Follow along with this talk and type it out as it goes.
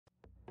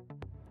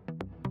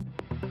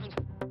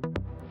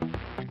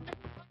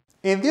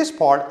In this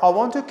part, I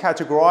want to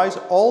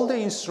categorize all the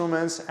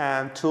instruments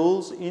and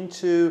tools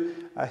into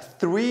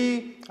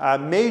three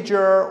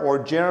major or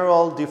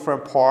general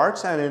different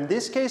parts, and in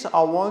this case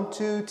I want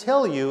to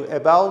tell you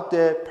about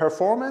the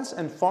performance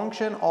and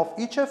function of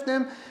each of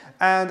them,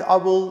 and I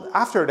will,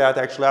 after that,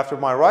 actually after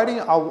my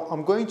writing,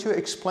 I'm going to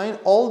explain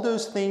all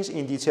those things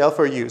in detail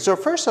for you. So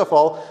first of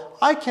all,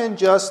 I can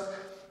just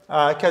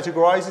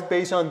categorize it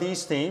based on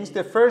these things.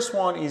 The first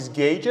one is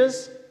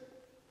gauges.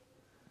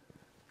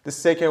 The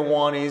second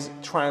one is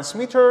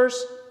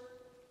transmitters.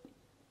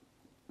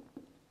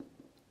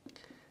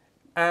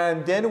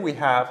 And then we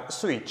have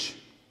switch.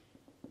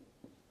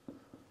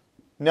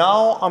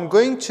 Now I'm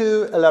going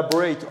to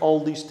elaborate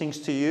all these things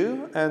to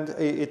you, and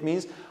it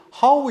means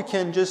how we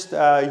can just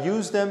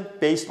use them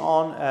based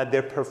on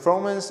their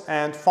performance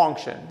and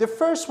function. The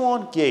first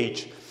one,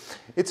 gauge.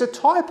 It's a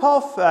type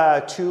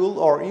of tool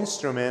or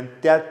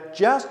instrument that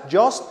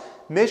just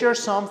measure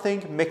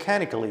something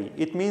mechanically.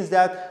 It means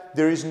that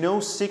there is no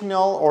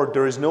signal, or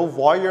there is no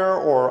wire,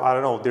 or I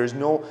don't know, there's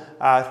no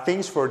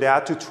things for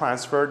that to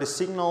transfer the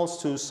signals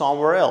to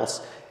somewhere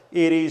else.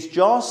 It is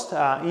just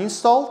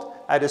installed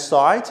at a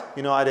site,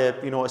 at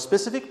a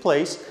specific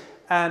place,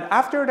 and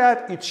after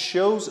that it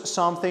shows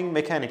something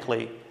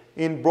mechanically.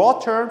 In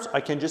broad terms,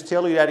 I can just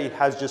tell you that it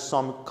has just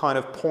some kind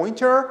of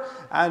pointer,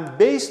 and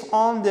based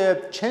on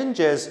the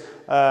changes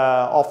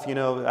of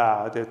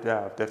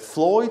the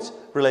fluids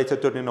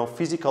related to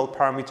physical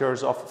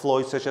parameters of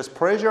fluids such as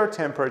pressure,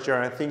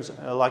 temperature, and things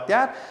like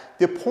that,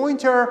 the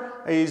pointer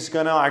is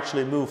gonna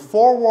actually move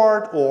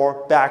forward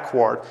or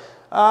backward.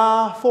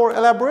 For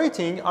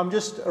elaborating, I'm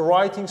just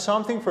writing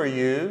something for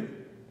you.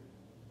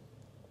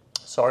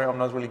 Sorry, I'm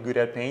not really good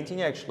at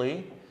painting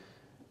actually,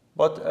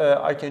 but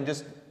I can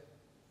just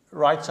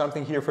write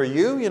something here for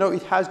you.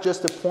 It has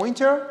just a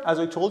pointer, as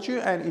I told you,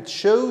 and it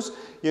shows,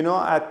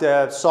 at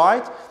the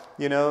site,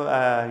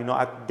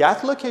 at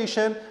that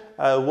location,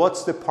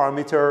 what's the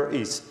parameter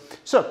is.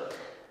 So,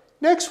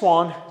 next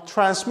one,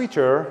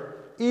 transmitter,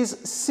 is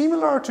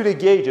similar to the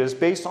gauges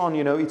based on,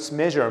 its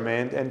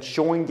measurement and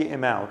showing the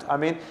amount. I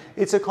mean,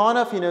 it's a kind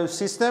of,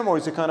 system, or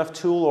it's a kind of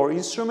tool or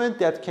instrument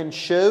that can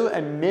show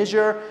and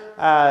measure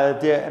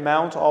the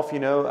amount of,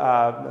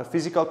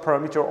 physical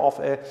parameter of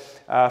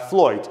a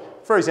fluid.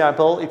 For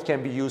example, it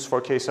can be used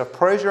for case of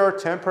pressure,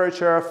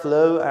 temperature,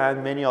 flow,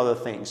 and many other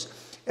things.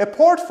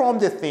 Apart from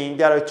the thing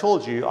that I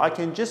told you, I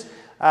can just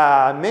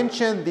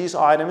mention this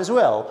item as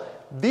well.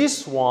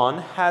 This one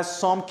has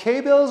some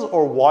cables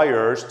or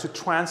wires to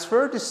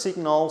transfer the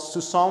signals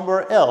to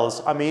somewhere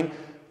else. I mean,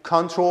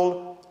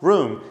 control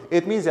room.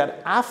 It means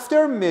that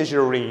after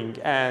measuring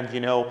and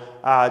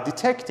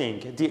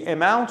detecting the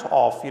amount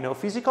of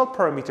physical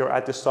parameter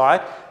at the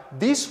site,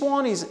 this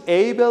one is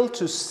able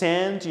to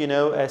send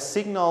a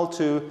signal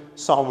to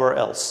somewhere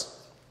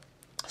else.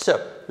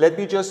 So let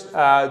me just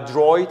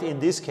draw it in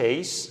this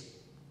case.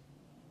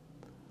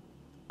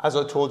 As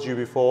I told you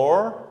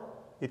before,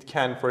 it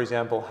can, for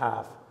example,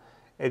 have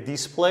a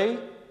display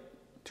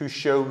to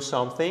show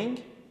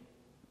something.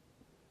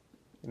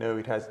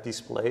 It has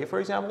display, for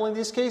example, in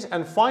this case.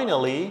 And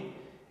finally,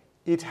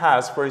 it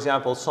has, for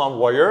example, some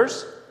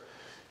wires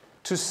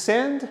to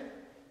send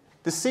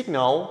the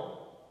signal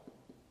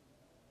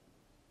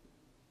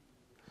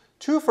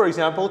to, for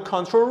example,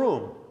 control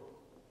room.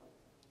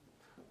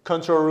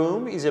 Control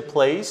room is a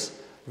place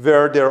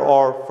where there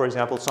are, for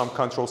example, some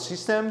control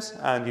systems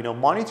and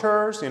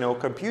monitors,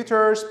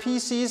 computers,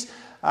 PCs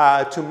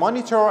to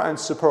monitor and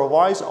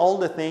supervise all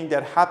the things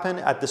that happen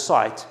at the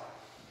site.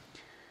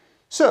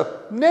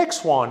 So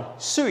next one,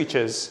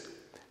 switches.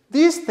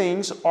 These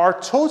things are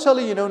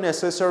totally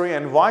necessary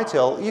and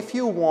vital if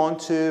you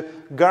want to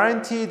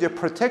guarantee the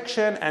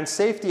protection and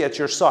safety at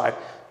your site.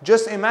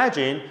 Just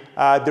imagine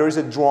there is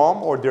a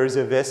drum or there is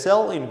a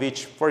vessel in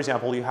which, for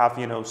example, you have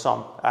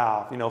some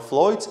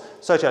fluids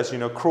such as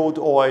crude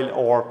oil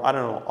or I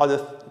don't know,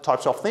 other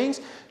types of things.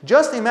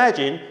 Just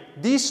imagine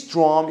this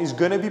drum is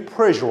going to be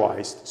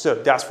pressurized. So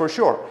that's for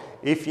sure.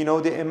 If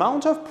the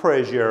amount of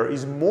pressure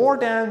is more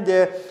than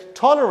the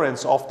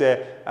tolerance of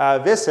the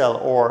vessel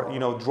or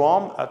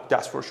drum,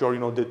 that's for sure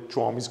the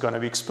drum is going to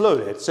be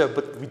exploded. So,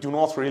 but we do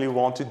not really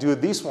want to do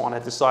this one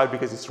at the site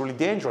because it's really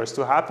dangerous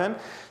to happen.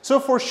 So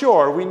for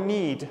sure we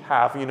need to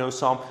have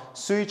some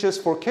switches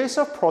for case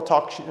of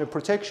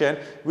protection,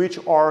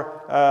 which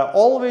are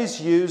always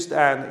used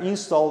and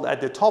installed at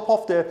the top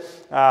of the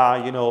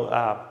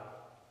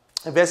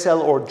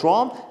vessel or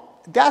drum.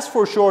 That's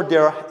for sure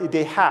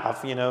they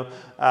have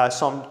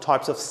some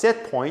types of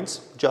set points.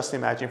 Just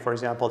imagine, for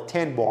example,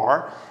 10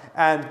 bar,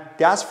 and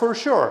that's for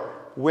sure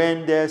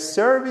when the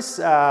service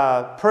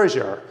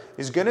pressure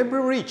is going to be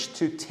reached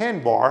to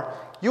 10 bar,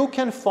 you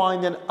can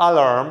find an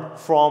alarm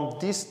from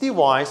this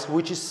device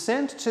which is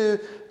sent to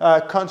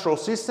control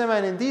system,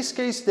 and in this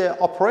case the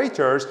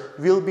operators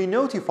will be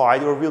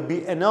notified or will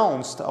be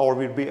announced or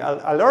will be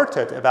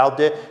alerted about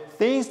the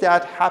things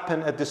that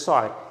happen at the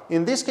site.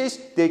 In this case,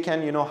 they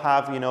can,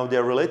 have,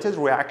 their related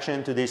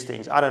reaction to these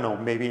things. I don't know,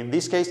 maybe in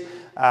this case,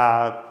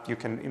 you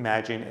can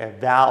imagine a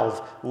valve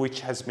which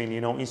has been,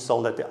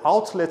 installed at the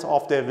outlet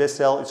of the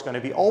vessel. It's going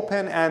to be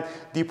open and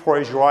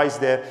depressurize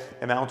the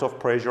amount of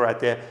pressure at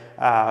the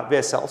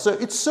vessel. So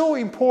it's so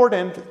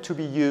important to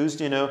be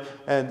used,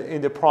 and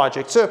in the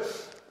project. So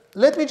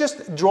let me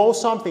just draw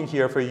something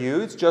here for you.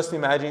 It's just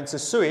imagine it's a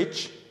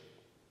switch.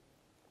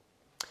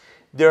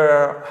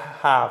 There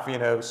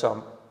have,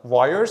 some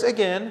wires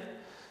again.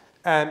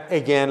 And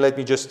again, let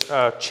me just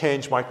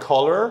change my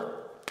color.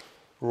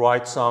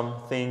 Write some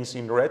things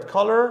in red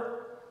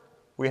color.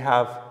 We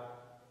have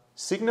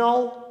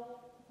signal.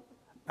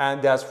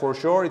 And that's for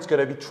sure. It's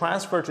going to be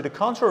transferred to the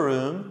control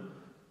room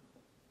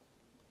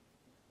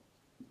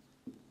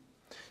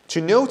to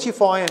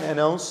notify and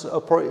announce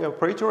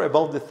operator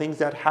about the things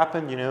that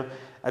happen,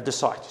 at the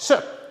site.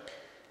 So,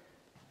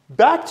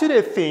 back to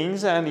the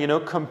things and,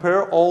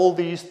 compare all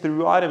these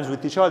three items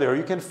with each other.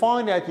 You can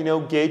find that,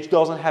 gauge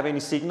doesn't have any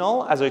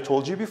signal, as I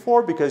told you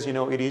before, because,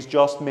 it is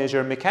just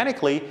measured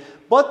mechanically,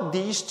 but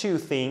these two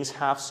things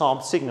have some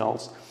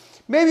signals.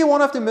 Maybe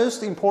one of the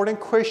most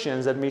important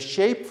questions that may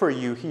shape for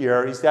you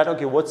here is that,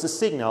 okay, what's the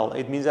signal?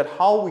 It means that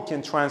how we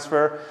can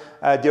transfer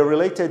the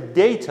related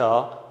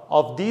data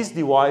of these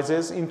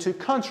devices into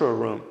control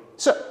room.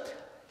 So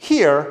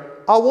here,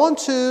 I want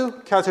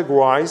to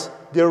categorize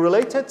the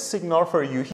related signal for you